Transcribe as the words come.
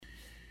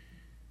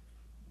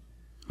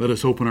Let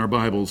us open our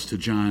Bibles to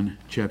John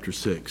chapter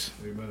 6.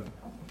 Amen.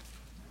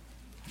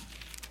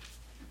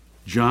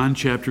 John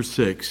chapter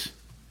 6.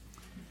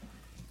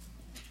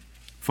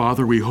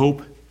 Father, we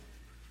hope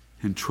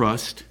and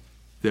trust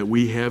that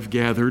we have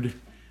gathered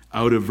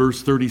out of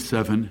verse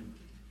 37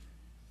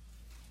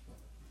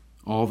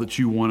 all that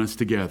you want us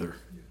to gather.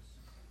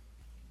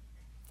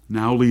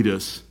 Now lead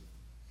us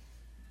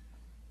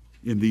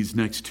in these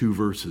next two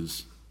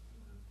verses.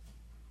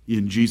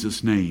 In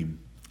Jesus' name,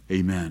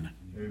 amen.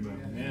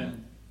 Amen.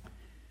 Amen.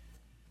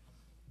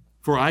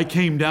 For I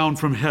came down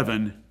from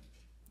heaven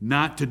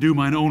not to do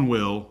mine own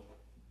will,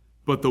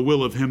 but the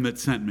will of him that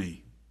sent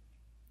me.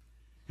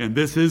 And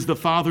this is the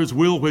Father's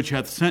will which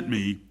hath sent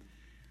me,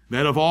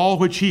 that of all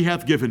which he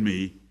hath given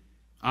me,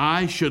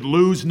 I should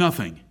lose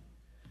nothing,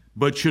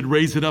 but should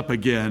raise it up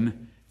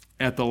again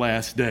at the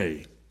last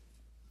day.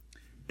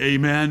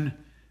 Amen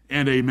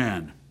and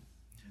amen.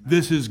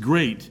 This is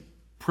great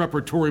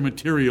preparatory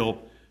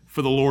material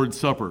for the Lord's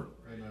Supper.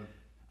 Amen.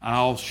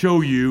 I'll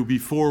show you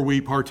before we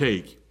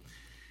partake.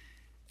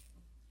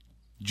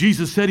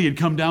 Jesus said he had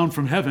come down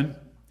from heaven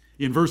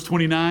in verse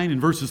 29, in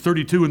verses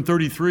 32 and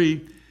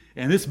 33,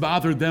 and this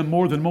bothered them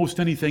more than most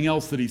anything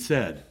else that he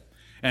said.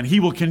 And he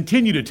will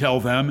continue to tell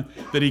them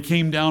that he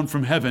came down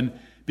from heaven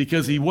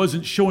because he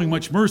wasn't showing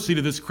much mercy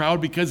to this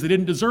crowd because they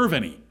didn't deserve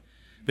any.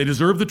 They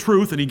deserved the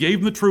truth, and he gave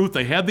them the truth.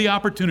 They had the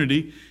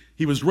opportunity.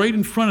 He was right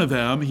in front of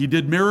them. He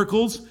did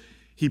miracles.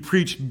 He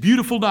preached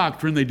beautiful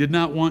doctrine. They did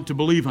not want to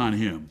believe on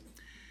him.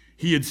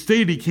 He had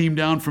stated he came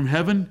down from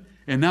heaven,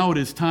 and now it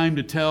is time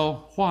to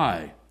tell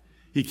why.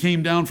 He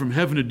came down from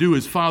heaven to do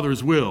his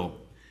Father's will.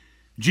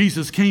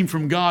 Jesus came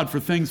from God for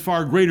things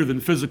far greater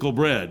than physical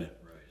bread.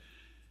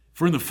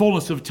 For in the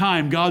fullness of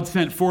time, God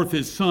sent forth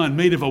his Son,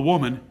 made of a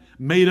woman,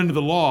 made under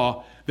the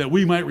law, that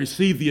we might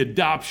receive the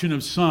adoption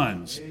of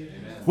sons.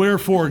 Amen.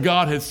 Wherefore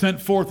God hath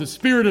sent forth the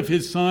Spirit of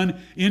his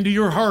Son into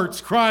your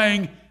hearts,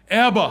 crying,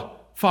 Abba,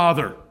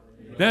 Father.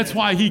 Amen. That's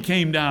why he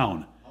came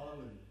down.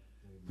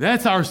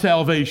 That's our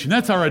salvation.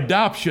 That's our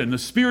adoption. The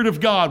Spirit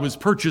of God was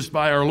purchased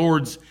by our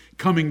Lord's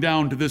coming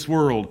down to this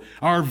world.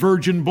 Our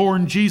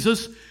virgin-born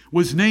Jesus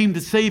was named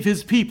to save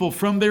his people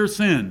from their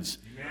sins.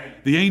 Amen.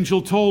 The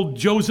angel told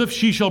Joseph,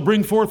 she shall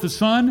bring forth a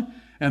son,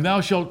 and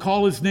thou shalt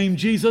call his name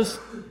Jesus,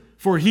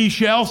 for he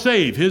shall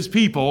save his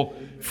people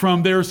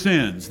from their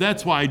sins.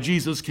 That's why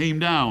Jesus came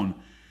down.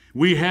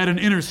 We had an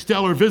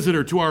interstellar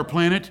visitor to our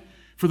planet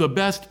for the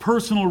best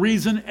personal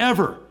reason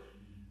ever.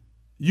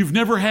 You've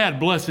never had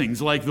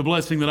blessings like the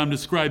blessing that I'm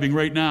describing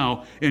right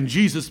now. And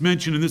Jesus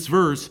mentioned in this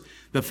verse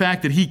the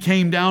fact that he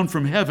came down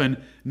from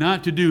heaven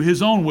not to do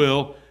his own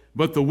will,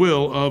 but the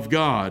will of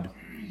God.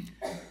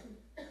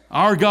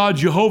 Our God,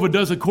 Jehovah,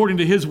 does according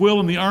to his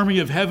will in the army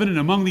of heaven and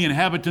among the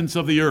inhabitants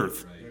of the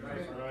earth.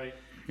 Right.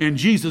 And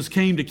Jesus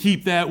came to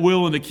keep that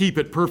will and to keep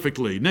it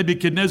perfectly.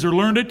 Nebuchadnezzar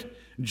learned it.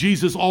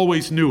 Jesus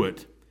always knew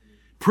it.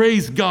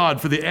 Praise God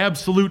for the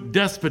absolute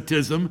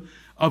despotism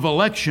of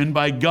election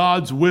by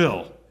God's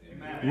will.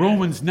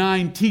 Romans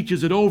 9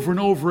 teaches it over and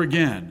over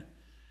again.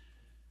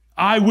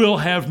 I will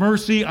have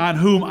mercy on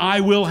whom I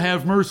will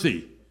have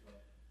mercy.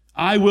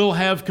 I will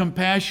have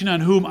compassion on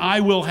whom I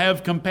will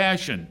have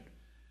compassion.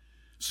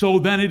 So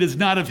then it is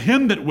not of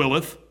him that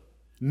willeth,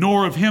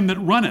 nor of him that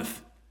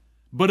runneth,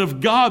 but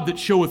of God that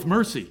showeth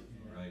mercy.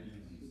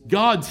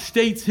 God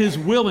states his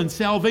will and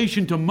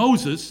salvation to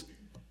Moses,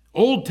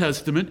 Old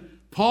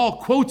Testament.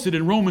 Paul quotes it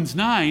in Romans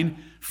 9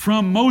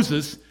 from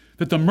Moses,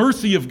 that the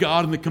mercy of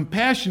God and the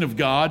compassion of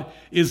God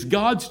is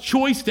God's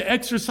choice to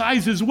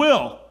exercise his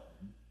will.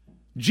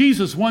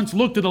 Jesus once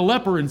looked at a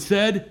leper and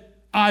said,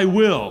 I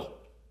will,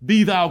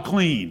 be thou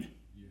clean.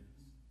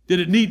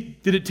 Did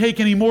it take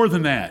any more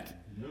than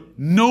that?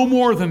 No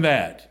more than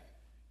that.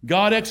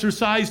 God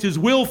exercised his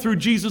will through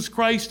Jesus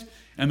Christ,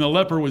 and the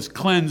leper was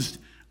cleansed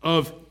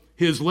of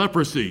his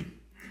leprosy.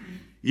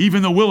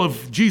 Even the will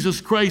of Jesus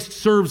Christ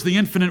serves the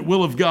infinite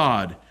will of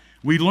God.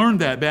 We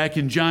learned that back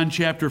in John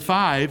chapter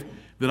 5,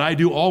 that I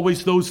do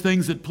always those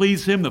things that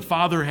please him. The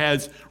Father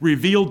has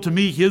revealed to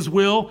me his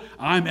will.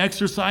 I'm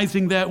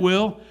exercising that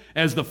will.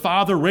 As the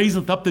Father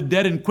raiseth up the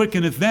dead and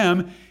quickeneth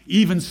them,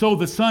 even so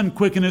the Son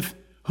quickeneth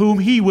whom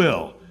he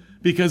will.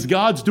 Because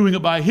God's doing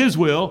it by his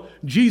will,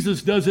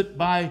 Jesus does it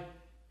by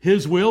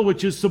his will,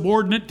 which is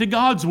subordinate to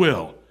God's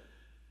will.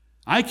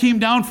 I came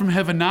down from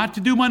heaven not to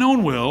do mine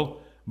own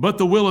will, but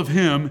the will of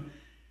him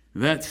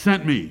that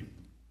sent me.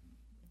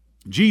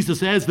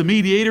 Jesus, as the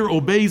mediator,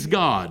 obeys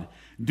God,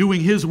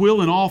 doing his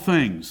will in all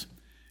things.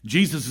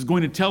 Jesus is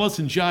going to tell us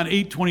in John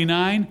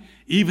 8:29,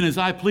 even as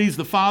I please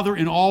the Father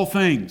in all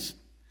things.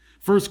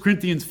 1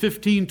 Corinthians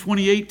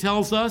 15:28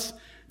 tells us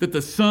that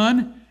the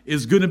Son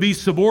is going to be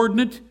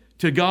subordinate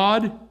to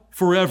God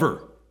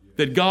forever,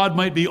 that God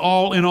might be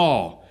all in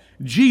all.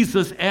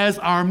 Jesus, as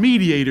our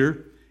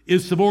mediator,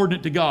 is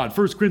subordinate to God.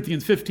 1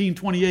 Corinthians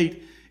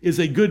 15:28 is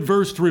a good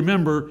verse to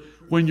remember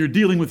when you're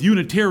dealing with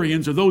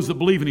Unitarians or those that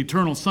believe in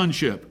eternal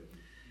sonship.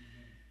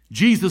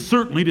 Jesus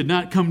certainly did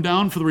not come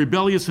down for the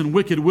rebellious and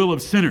wicked will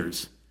of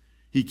sinners.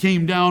 He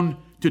came down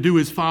to do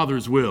his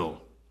Father's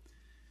will.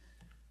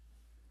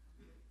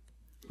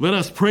 Let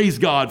us praise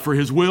God for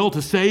his will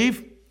to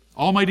save,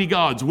 Almighty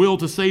God's will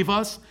to save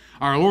us,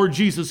 our Lord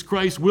Jesus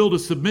Christ's will to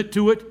submit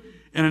to it,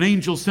 and an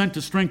angel sent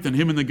to strengthen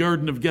him in the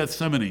Garden of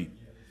Gethsemane.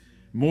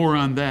 More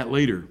on that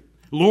later.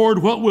 Lord,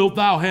 what wilt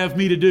thou have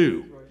me to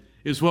do?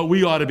 Is what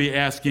we ought to be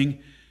asking.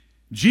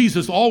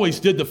 Jesus always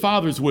did the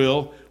Father's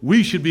will.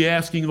 We should be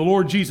asking the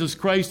Lord Jesus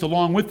Christ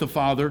along with the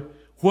Father,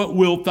 what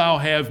wilt thou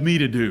have me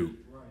to do?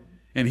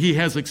 And he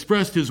has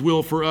expressed his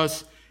will for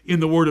us in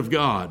the Word of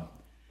God.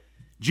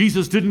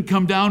 Jesus didn't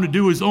come down to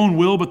do his own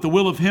will, but the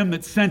will of him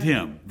that sent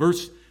him.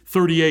 Verse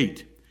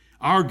 38.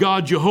 Our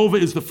God Jehovah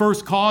is the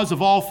first cause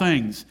of all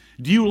things.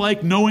 Do you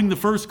like knowing the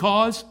first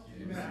cause?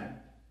 Amen.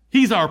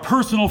 He's our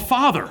personal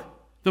Father,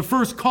 the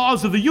first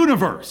cause of the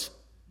universe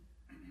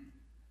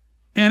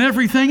and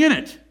everything in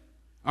it.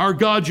 Our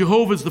God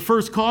Jehovah is the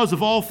first cause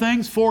of all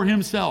things for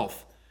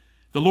himself.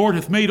 The Lord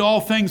hath made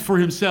all things for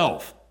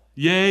himself.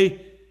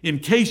 Yea, in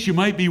case you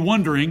might be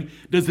wondering,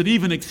 does it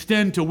even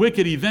extend to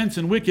wicked events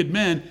and wicked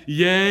men?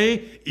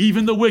 Yea,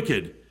 even the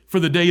wicked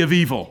for the day of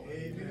evil.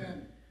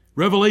 Amen.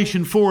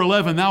 Revelation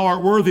 4:11, thou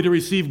art worthy to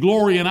receive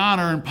glory and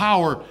honor and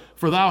power,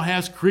 for thou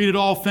hast created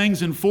all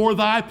things, and for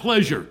thy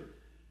pleasure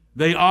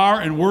they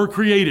are and were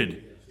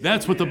created.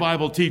 That's what the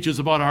Bible teaches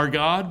about our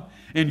God.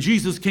 And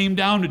Jesus came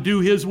down to do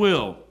his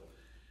will.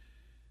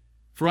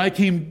 For I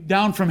came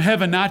down from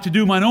heaven not to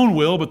do mine own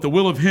will, but the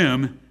will of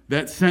him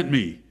that sent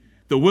me.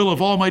 The will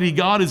of Almighty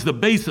God is the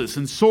basis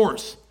and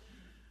source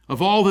of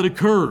all that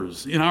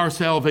occurs in our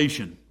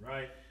salvation.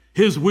 Right.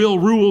 His will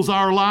rules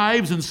our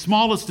lives and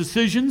smallest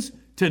decisions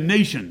to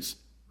nations.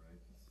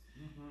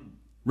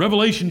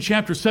 Revelation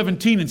chapter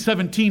 17 and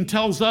 17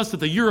 tells us that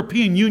the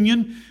European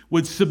Union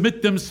would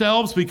submit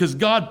themselves because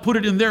God put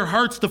it in their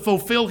hearts to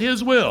fulfill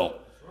his will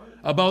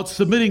about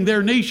submitting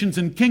their nations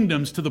and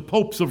kingdoms to the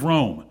popes of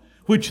Rome,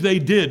 which they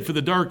did for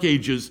the Dark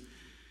Ages.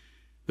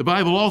 The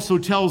Bible also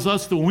tells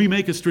us that when we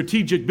make a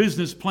strategic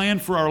business plan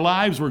for our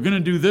lives, we're going to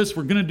do this,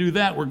 we're going to do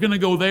that, we're going to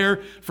go there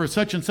for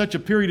such and such a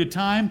period of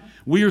time,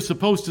 we are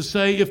supposed to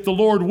say, if the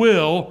Lord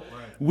will,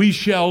 we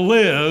shall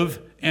live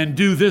and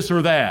do this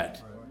or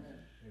that.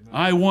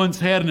 I once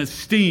had an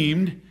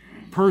esteemed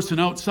person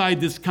outside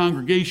this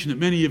congregation that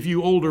many of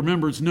you older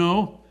members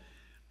know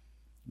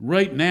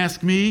write and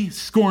ask me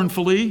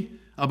scornfully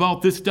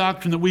about this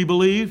doctrine that we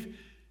believe.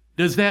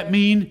 Does that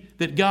mean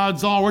that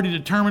God's already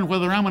determined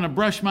whether I'm going to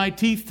brush my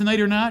teeth tonight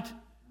or not?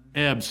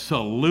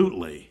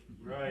 Absolutely.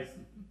 Right.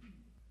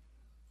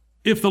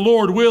 If the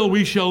Lord will,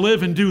 we shall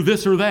live and do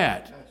this or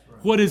that.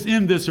 Right. What is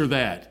in this or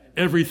that?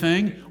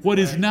 Everything. What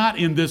is not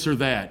in this or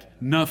that?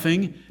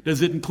 Nothing.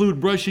 Does it include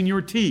brushing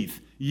your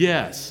teeth?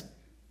 Yes.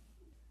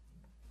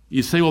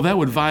 You say, well, that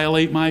would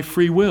violate my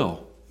free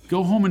will.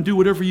 Go home and do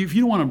whatever if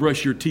you don't want to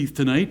brush your teeth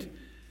tonight,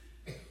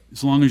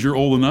 as long as you're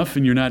old enough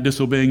and you're not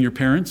disobeying your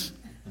parents.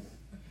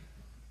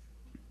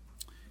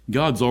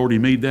 God's already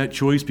made that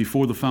choice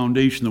before the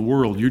foundation of the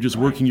world. You're just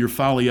working your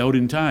folly out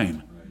in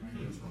time.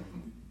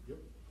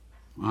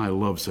 I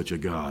love such a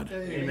God.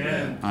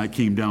 Amen. I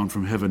came down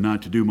from heaven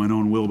not to do mine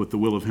own will, but the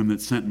will of him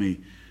that sent me.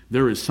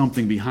 There is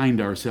something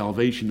behind our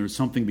salvation. There's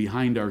something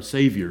behind our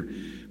Savior.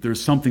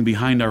 There's something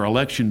behind our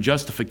election,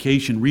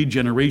 justification,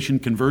 regeneration,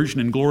 conversion,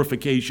 and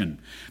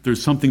glorification.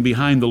 There's something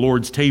behind the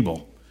Lord's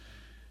table.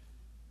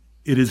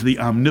 It is the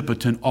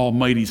omnipotent,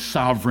 almighty,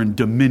 sovereign,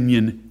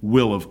 dominion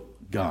will of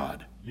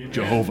God, Amen.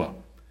 Jehovah.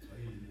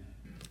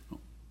 Amen.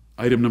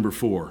 Item number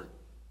 4.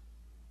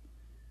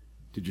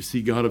 Did you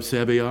see God of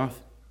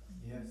Sabaoth?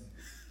 Yes.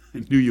 I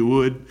knew you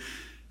would.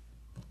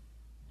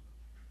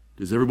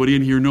 Does everybody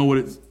in here know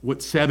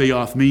what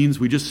Sabaoth means?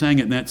 We just sang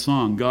it in that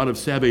song, God of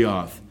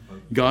Sabaoth.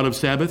 God of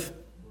Sabbath?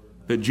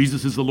 That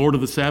Jesus is the Lord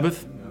of the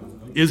Sabbath?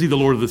 Is he the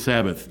Lord of the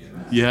Sabbath?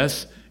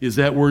 Yes. Is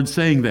that word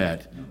saying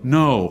that?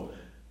 No.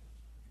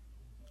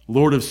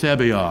 Lord of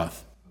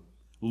Sabaoth.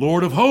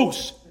 Lord of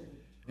hosts.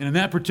 And in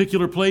that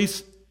particular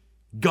place,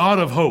 God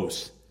of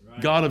hosts.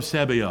 God of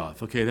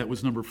Sabaoth. Okay, that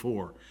was number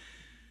 4.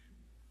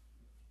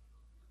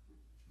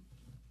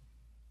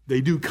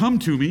 They do come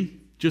to me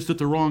just at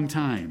the wrong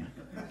time.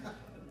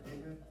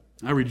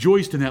 I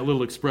rejoiced in that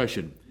little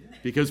expression.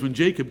 Because when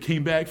Jacob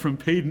came back from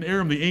Padan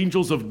Aram, the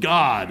angels of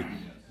God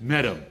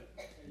met him.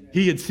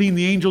 He had seen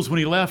the angels when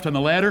he left on the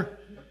ladder,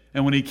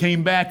 and when he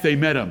came back, they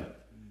met him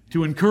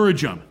to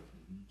encourage him.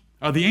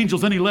 Are the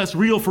angels any less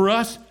real for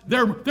us?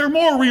 They're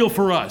more real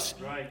for us.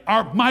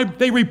 Right.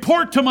 They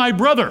report to my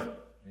brother.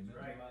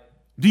 Right.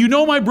 Do you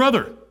know my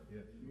brother?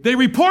 Yeah. They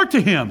report to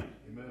him.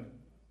 Amen.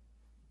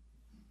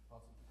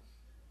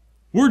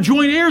 We're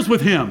joint heirs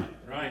with him.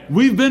 Right.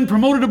 We've been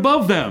promoted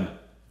above them.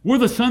 We're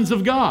the sons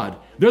of God.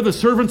 They're the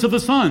servants of the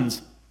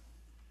sons.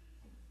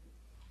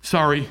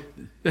 Sorry,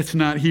 that's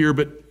not here,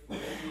 but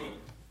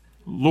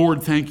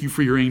Lord, thank you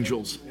for your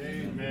angels.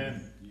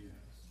 Amen.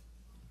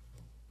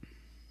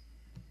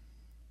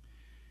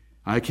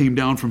 I came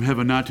down from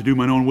heaven not to do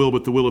mine own will,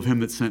 but the will of him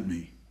that sent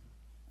me.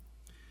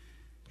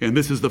 And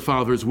this is the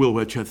Father's will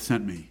which hath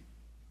sent me.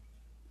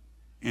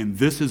 And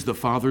this is the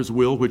Father's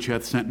will which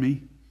hath sent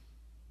me.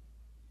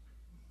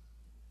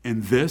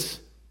 And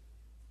this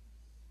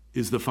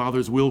is the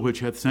Father's will which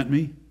hath sent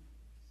me?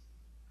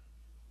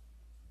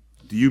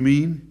 Do you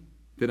mean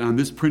that on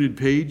this printed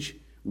page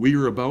we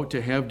are about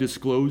to have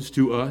disclosed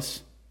to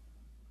us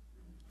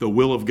the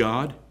will of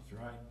God?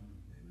 That's right.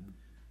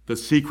 The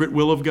secret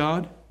will of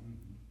God?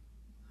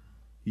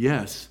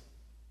 Yes.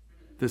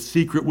 The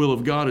secret will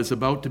of God is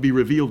about to be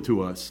revealed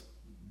to us.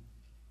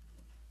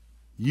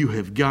 You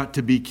have got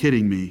to be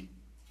kidding me.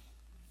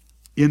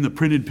 In the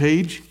printed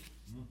page,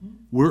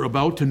 we're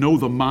about to know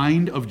the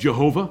mind of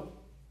Jehovah,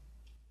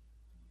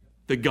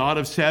 the God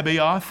of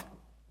Sabaoth.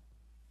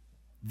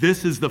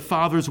 This is the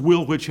Father's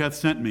will which hath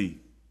sent me,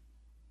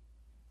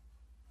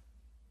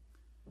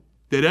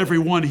 that every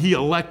one he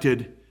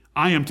elected,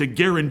 I am to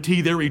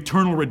guarantee their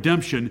eternal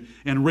redemption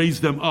and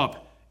raise them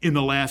up in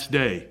the last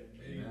day.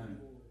 Amen.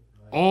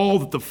 All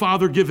that the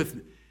Father giveth,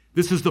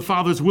 this is the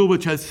Father's will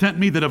which hath sent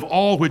me, that of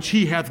all which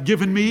he hath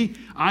given me,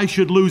 I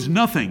should lose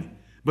nothing,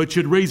 but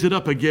should raise it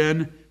up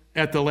again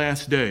at the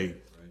last day.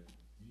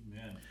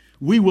 Amen.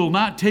 We will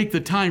not take the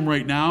time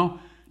right now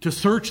to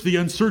search the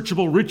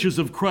unsearchable riches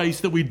of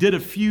Christ that we did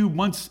a few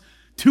months,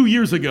 2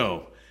 years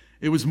ago.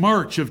 It was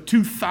March of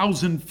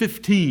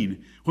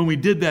 2015 when we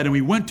did that, and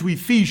we went to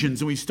Ephesians,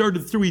 and we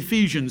started through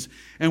Ephesians,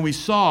 and we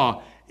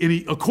saw,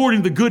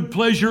 according to the good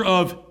pleasure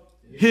of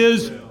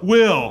His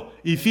will,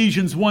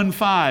 Ephesians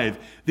 1:5,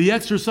 the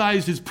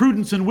exercised His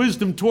prudence and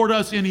wisdom toward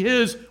us in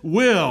His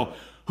will,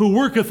 who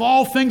worketh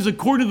all things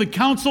according to the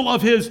counsel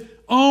of His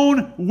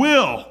own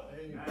will.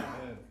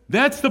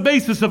 That's the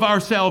basis of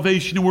our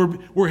salvation, and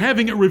we're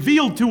having it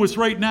revealed to us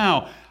right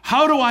now.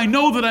 How do I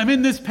know that I'm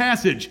in this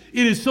passage?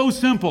 It is so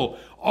simple.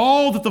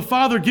 All that the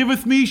Father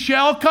giveth me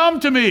shall come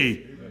to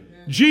me. Amen.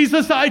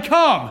 Jesus, I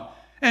come,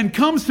 and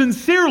come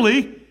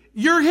sincerely.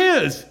 You're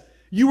His.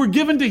 You were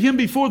given to Him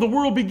before the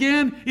world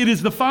began. It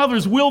is the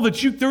Father's will that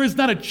there is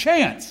not a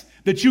chance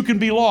that you can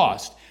be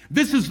lost.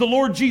 This is the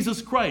Lord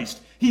Jesus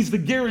Christ. He's the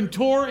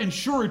guarantor and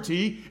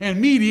surety and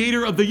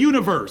mediator of the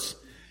universe.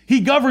 He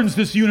governs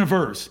this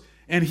universe.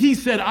 And He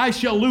said, I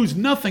shall lose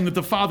nothing that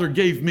the Father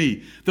gave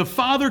me. The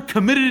Father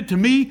committed it to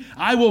me.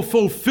 I will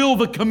fulfill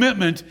the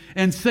commitment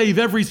and save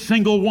every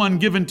single one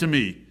given to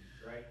me.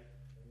 Right.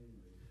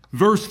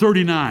 Verse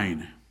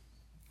 39.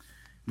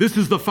 This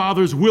is the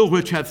Father's will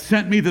which hath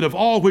sent me, that of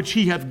all which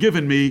He hath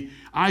given me,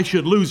 I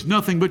should lose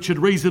nothing, but should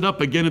raise it up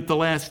again at the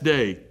last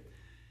day.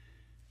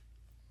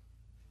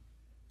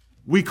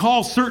 We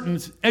call certain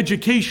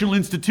educational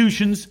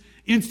institutions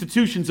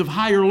of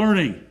higher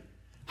learning.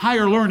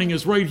 Higher learning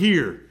is right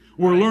here.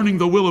 We're learning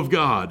the will of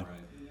God.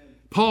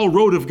 Paul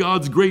wrote of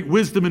God's great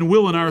wisdom and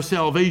will in our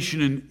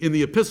salvation, in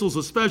the epistles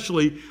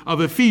especially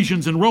of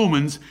Ephesians and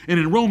Romans, and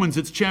in Romans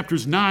it's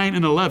chapters 9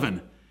 and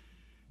 11.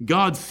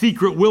 God's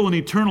secret will and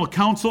eternal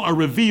counsel are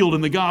revealed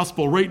in the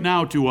gospel right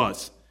now to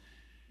us.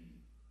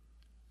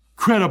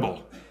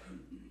 Credible.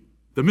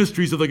 The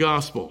mysteries of the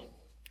gospel.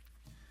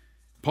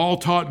 Paul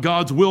taught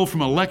God's will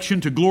from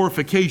election to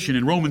glorification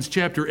in Romans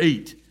chapter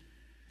 8.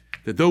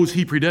 That those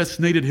He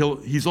predestinated,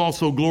 He's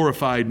also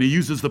glorified. And He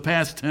uses the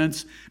past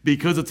tense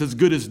because it's as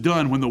good as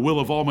done when the will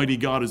of Almighty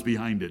God is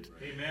behind it.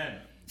 Amen.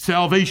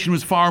 Salvation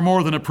was far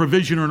more than a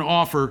provision or an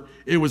offer.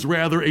 It was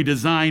rather a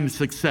designed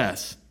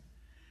success.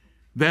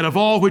 That of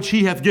all which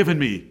He hath given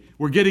me.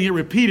 We're getting it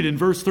repeated in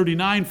verse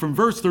 39 from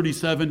verse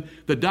 37.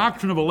 The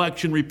doctrine of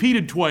election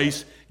repeated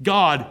twice.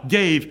 God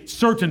gave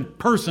certain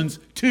persons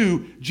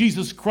to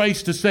Jesus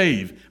Christ to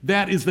save.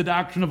 That is the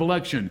doctrine of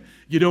election.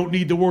 You don't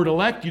need the word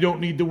elect. You don't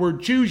need the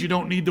word choose. You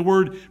don't need the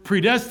word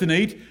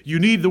predestinate. You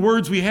need the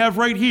words we have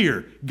right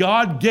here.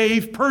 God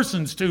gave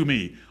persons to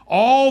me.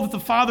 All that the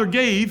Father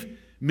gave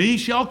me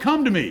shall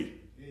come to me.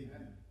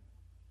 Amen.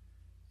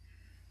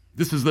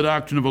 This is the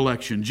doctrine of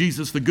election.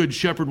 Jesus, the Good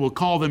Shepherd, will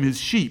call them His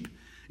sheep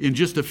in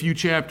just a few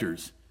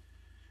chapters.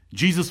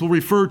 Jesus will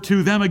refer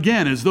to them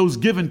again as those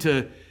given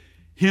to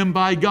Him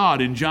by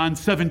God in John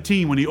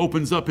 17 when He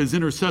opens up His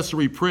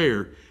intercessory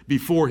prayer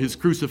before His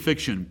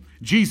crucifixion.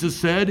 Jesus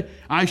said,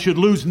 I should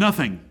lose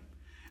nothing.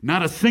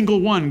 Not a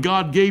single one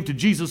God gave to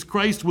Jesus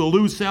Christ will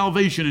lose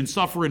salvation and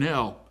suffer in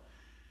hell.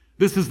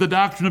 This is the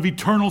doctrine of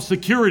eternal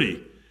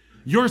security.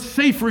 You're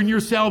safer in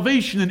your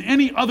salvation than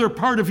any other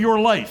part of your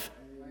life.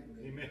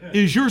 Amen.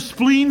 Is your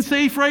spleen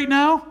safe right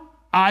now?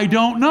 I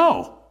don't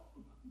know.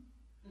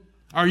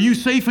 Are you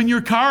safe in your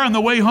car on the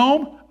way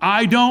home?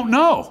 I don't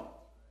know.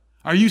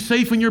 Are you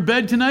safe in your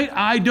bed tonight?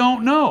 I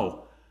don't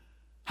know.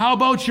 How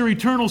about your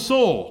eternal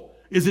soul?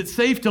 Is it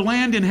safe to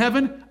land in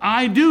heaven?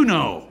 I do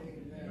know.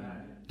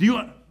 Do you?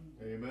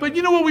 Amen. But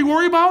you know what we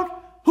worry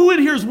about? Who in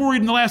here is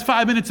worried in the last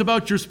 5 minutes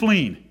about your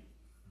spleen?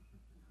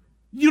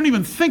 You don't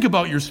even think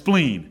about your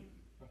spleen.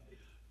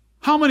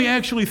 How many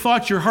actually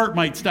thought your heart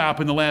might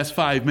stop in the last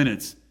 5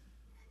 minutes?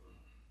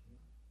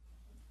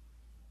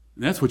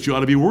 And that's what you ought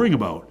to be worrying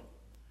about.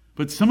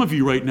 But some of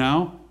you right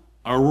now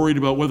are worried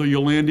about whether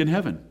you'll land in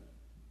heaven.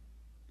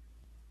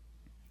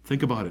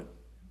 Think about it.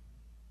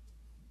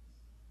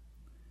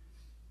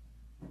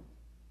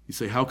 You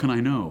say, how can I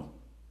know?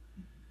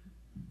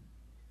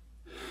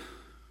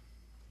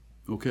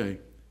 Okay,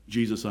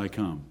 Jesus, I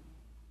come.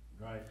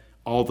 Right.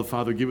 All the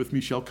Father giveth me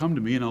shall come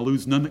to me, and I'll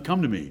lose none that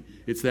come to me.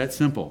 It's that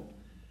simple.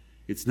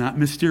 It's not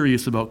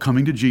mysterious about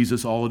coming to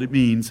Jesus. All it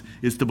means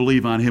is to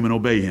believe on him and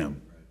obey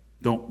him.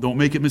 Don't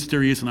make it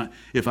mysterious. And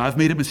if I've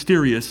made it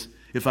mysterious,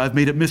 if I've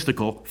made it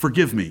mystical,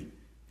 forgive me.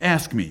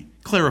 Ask me.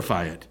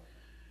 Clarify it.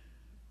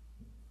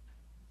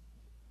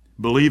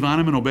 Believe on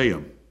him and obey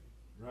him.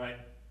 Right.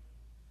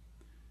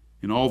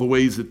 In all the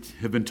ways that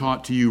have been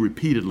taught to you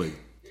repeatedly.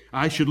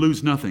 I should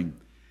lose nothing.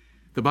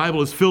 The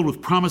Bible is filled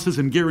with promises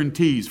and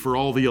guarantees for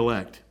all the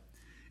elect.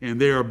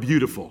 And they are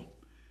beautiful.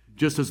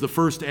 Just as the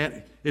first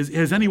Adam.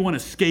 Has anyone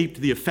escaped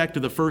the effect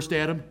of the first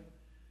Adam?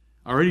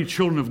 Are any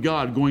children of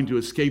God going to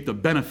escape the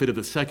benefit of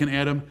the second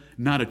Adam?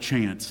 Not a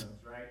chance.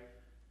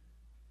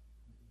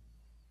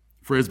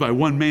 For as by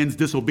one man's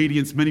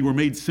disobedience many were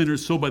made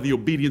sinners, so by the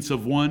obedience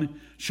of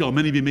one shall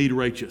many be made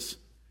righteous.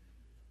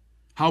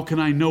 How can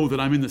I know that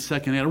I'm in the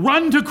second Adam?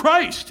 Run to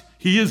Christ!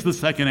 He is the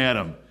second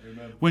Adam.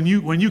 Amen.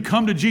 When you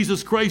come to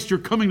Jesus Christ, you're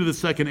coming to the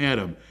second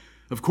Adam.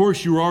 Of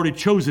course, you were already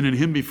chosen in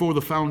him before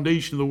the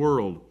foundation of the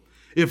world.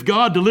 If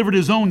God delivered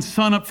his own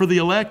Son up for the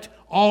elect,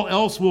 all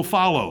else will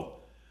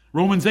follow.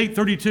 Romans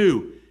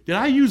 8:32. Did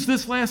I use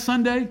this last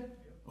Sunday?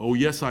 Oh,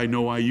 yes, I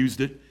know I used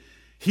it.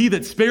 He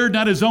that spared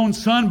not his own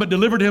Son, but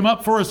delivered him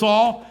up for us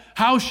all,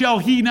 how shall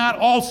he not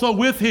also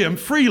with him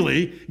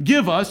freely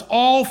give us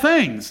all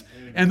things?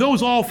 And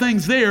those all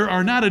things there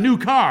are not a new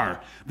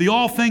car. The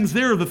all things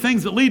there are the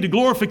things that lead to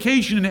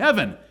glorification in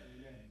heaven.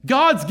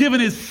 God's given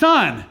his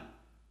Son.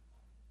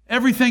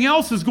 Everything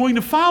else is going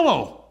to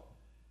follow.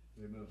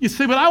 You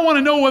say, but I want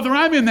to know whether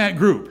I'm in that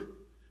group.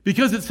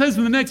 Because it says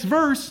in the next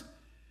verse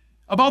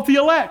about the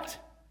elect.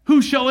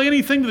 Who shall lay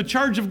anything to the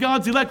charge of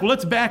God's elect? Well,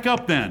 let's back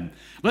up then.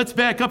 Let's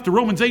back up to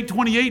Romans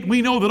 8:28.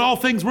 We know that all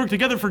things work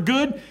together for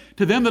good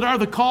to them that are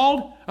the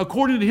called,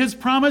 according to his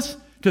promise,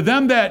 to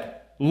them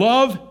that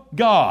love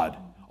God.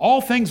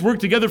 All things work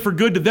together for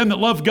good to them that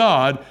love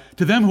God,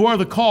 to them who are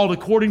the called,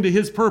 according to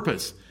his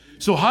purpose.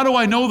 So how do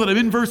I know that I'm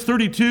in verse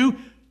 32?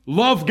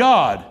 Love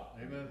God.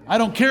 I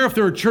don't care if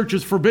there are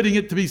churches forbidding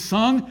it to be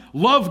sung.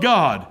 Love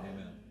God.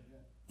 Amen.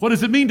 What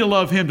does it mean to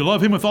love him? To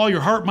love him with all your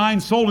heart,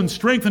 mind, soul, and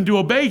strength, and to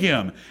obey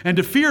him, and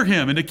to fear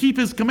him, and to keep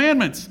his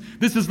commandments.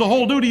 This is the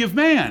whole duty of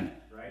man.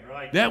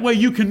 Right. That way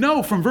you can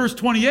know from verse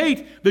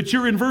 28 that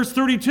you're in verse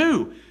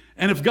 32.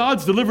 And if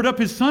God's delivered up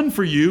his Son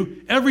for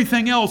you,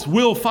 everything else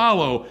will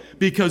follow,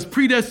 because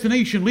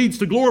predestination leads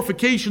to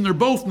glorification. They're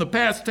both in the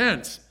past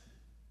tense.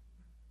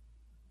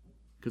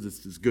 Because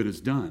it's as good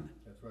as done.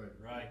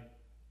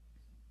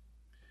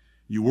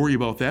 You worry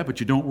about that, but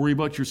you don't worry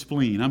about your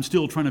spleen. I'm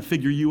still trying to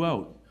figure you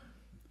out.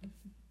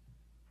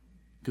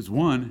 Because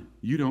one,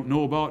 you don't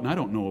know about and I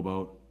don't know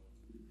about.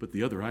 But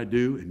the other I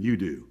do and you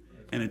do.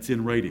 And it's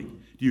in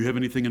writing. Do you have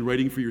anything in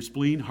writing for your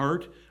spleen,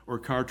 heart, or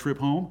car trip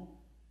home?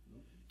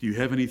 Do you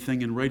have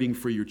anything in writing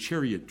for your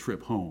chariot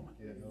trip home?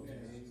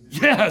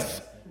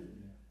 Yes!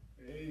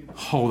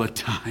 All the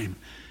time.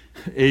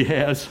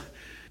 Ahaz.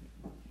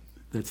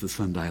 That's the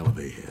sundial of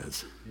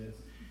Ahaz.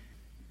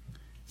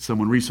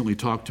 Someone recently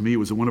talked to me, it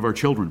was one of our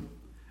children,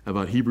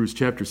 about Hebrews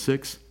chapter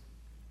 6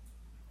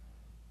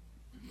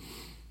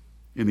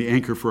 and the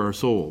anchor for our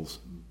souls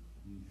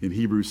in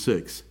Hebrews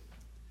 6.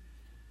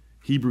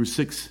 Hebrews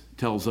 6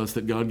 tells us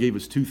that God gave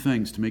us two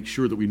things to make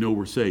sure that we know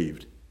we're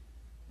saved.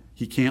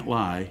 He can't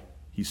lie.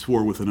 He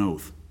swore with an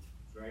oath.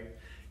 Right.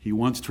 He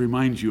wants to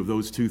remind you of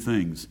those two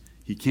things.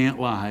 He can't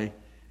lie,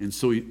 but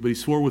he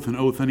swore with an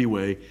oath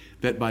anyway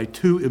that by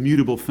two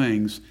immutable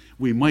things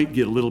we might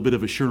get a little bit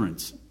of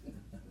assurance.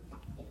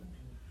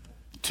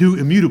 Two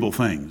immutable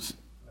things.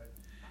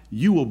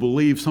 You will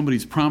believe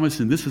somebody's promise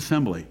in this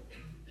assembly.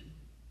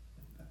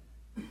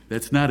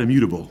 That's not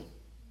immutable.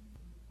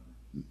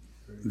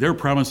 Their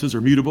promises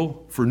are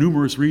mutable for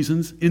numerous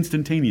reasons,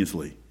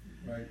 instantaneously.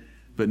 Right.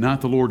 But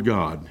not the Lord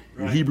God.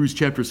 Right. And Hebrews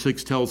chapter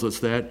 6 tells us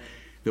that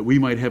we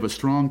might have a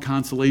strong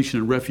consolation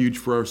and refuge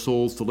for our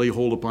souls, to lay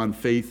hold upon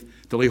faith,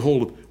 to lay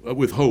hold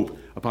with hope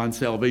upon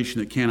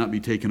salvation that cannot be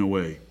taken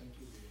away.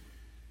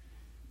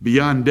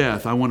 Beyond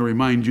death, I want to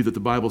remind you that the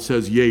Bible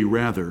says,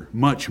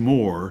 much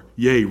more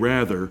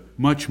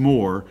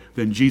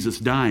than Jesus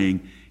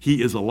dying,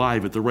 he is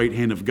alive at the right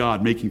hand of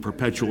God, making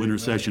perpetual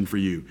intercession for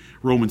you.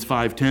 Romans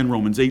 5:10,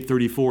 Romans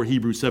 8:34,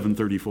 Hebrews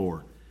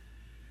 7:34.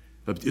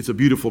 It's a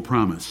beautiful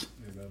promise.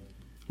 Amen.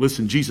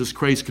 Listen, Jesus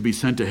Christ could be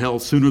sent to hell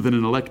sooner than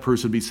an elect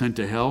person be sent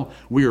to hell.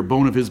 We are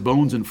bone of his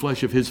bones and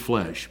flesh of his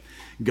flesh.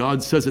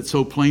 God says it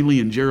so plainly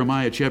in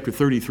Jeremiah chapter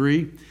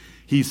 33.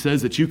 He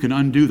says that you can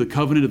undo the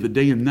covenant of the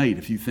day and night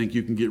if you think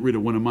you can get rid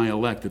of one of my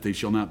elect, that they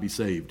shall not be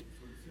saved.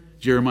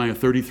 Jeremiah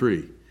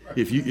 33.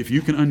 If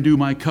you can undo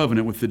my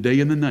covenant with the day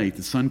and the night,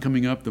 the sun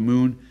coming up, the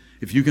moon,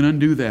 if you can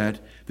undo that,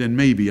 then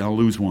maybe I'll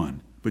lose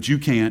one. But you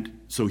can't,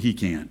 so he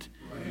can't.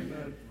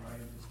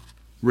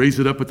 Raise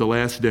it up at the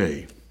last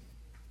day.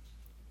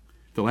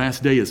 The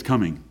last day is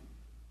coming.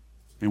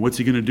 And what's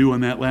he going to do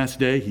on that last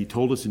day? He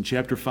told us in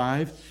chapter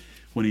 5,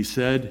 when he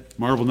said,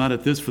 marvel not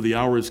at this, for the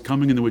hour is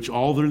coming in which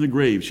all that are in the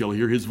grave shall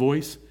hear his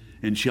voice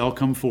and shall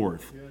come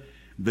forth.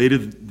 They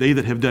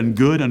that have done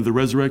good unto the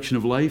resurrection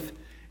of life,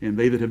 and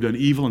they that have done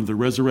evil unto the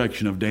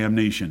resurrection of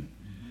damnation.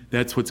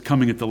 That's what's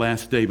coming at the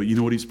last day. But you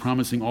know what he's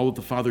promising? All that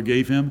the Father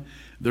gave him,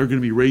 they're going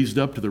to be raised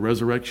up to the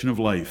resurrection of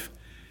life,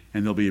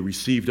 and they'll be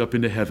received up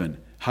into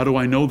heaven. How do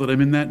I know that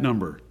I'm in that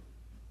number?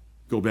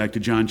 Go back to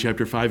John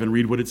chapter 5 and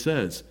read what it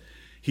says.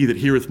 He that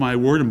heareth my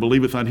word and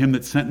believeth on him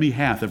that sent me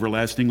hath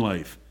everlasting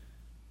life.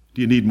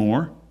 Do you need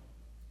more?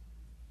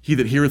 He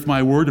that heareth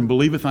my word and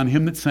believeth on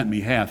him that sent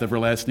me hath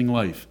everlasting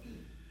life.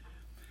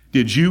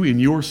 Did you in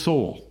your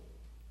soul,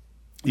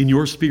 in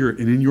your spirit,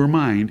 and in your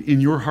mind,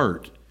 in your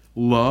heart,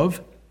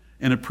 love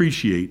and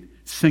appreciate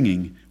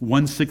singing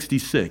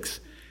 166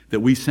 that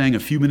we sang a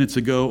few minutes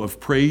ago of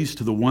praise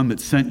to the one that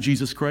sent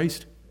Jesus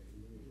Christ?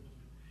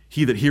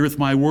 He that heareth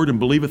my word and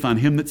believeth on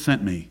him that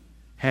sent me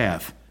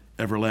hath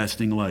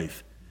everlasting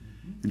life,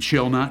 and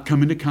shall not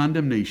come into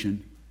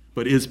condemnation,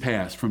 but is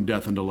passed from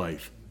death unto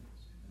life.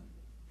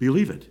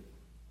 Believe it.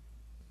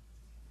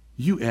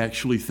 You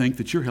actually think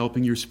that you're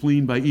helping your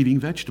spleen by eating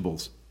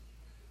vegetables.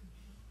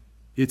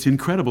 It's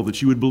incredible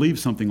that you would believe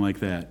something like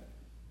that.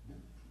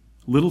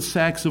 Little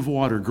sacks of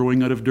water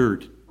growing out of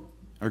dirt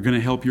are going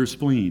to help your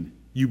spleen.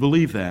 You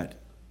believe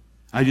that.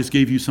 I just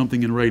gave you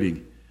something in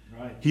writing.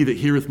 Right. He that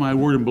heareth my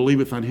word and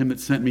believeth on him that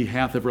sent me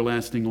hath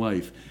everlasting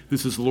life.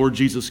 This is the Lord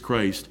Jesus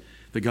Christ.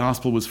 The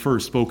gospel was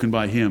first spoken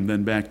by him,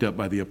 then backed up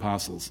by the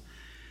apostles.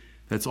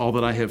 That's all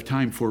that I have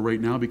time for right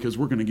now, because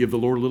we're going to give the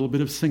Lord a little bit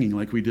of singing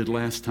like we did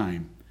last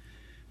time.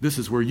 This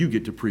is where you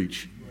get to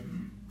preach.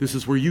 This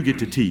is where you get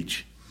to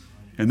teach.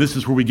 And this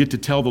is where we get to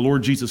tell the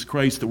Lord Jesus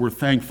Christ that we're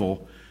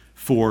thankful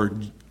for,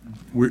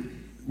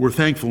 we're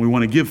thankful, we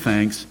want to give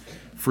thanks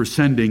for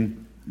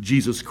sending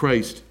Jesus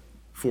Christ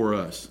for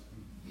us.